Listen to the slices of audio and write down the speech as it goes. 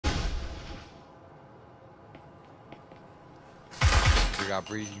got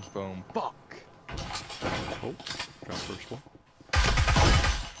breathing foam. Fuck. Oh, got first one.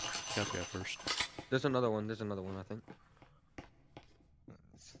 Got the guy first. There's another one. There's another one, I think.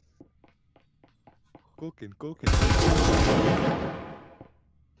 Cooking.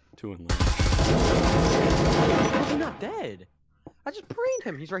 2 in lane. He's not dead. I just brained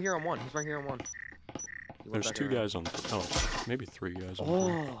him. He's right here on one. He's right here on one. There's 2 guys on. Oh, maybe 3 guys on.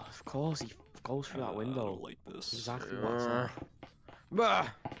 Oh, of course he goes through that I window. don't like this. Exactly what's up. Bah.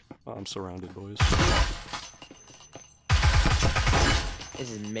 Oh, I'm surrounded, boys.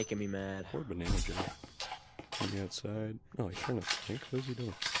 This is making me mad. Poor Banana Joe. On the outside. Oh, he's trying to think. What is he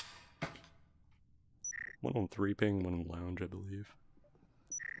doing? One on 3 ping, one on lounge, I believe.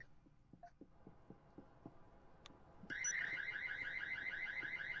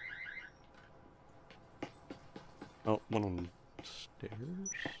 Oh, one on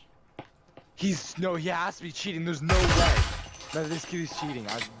stairs? He has to be cheating. There's no way. No, this kid is cheating.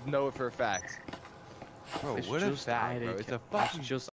 I know it for a fact. Bro, It's what a just fact, bro. IDK. It's a That's fucking just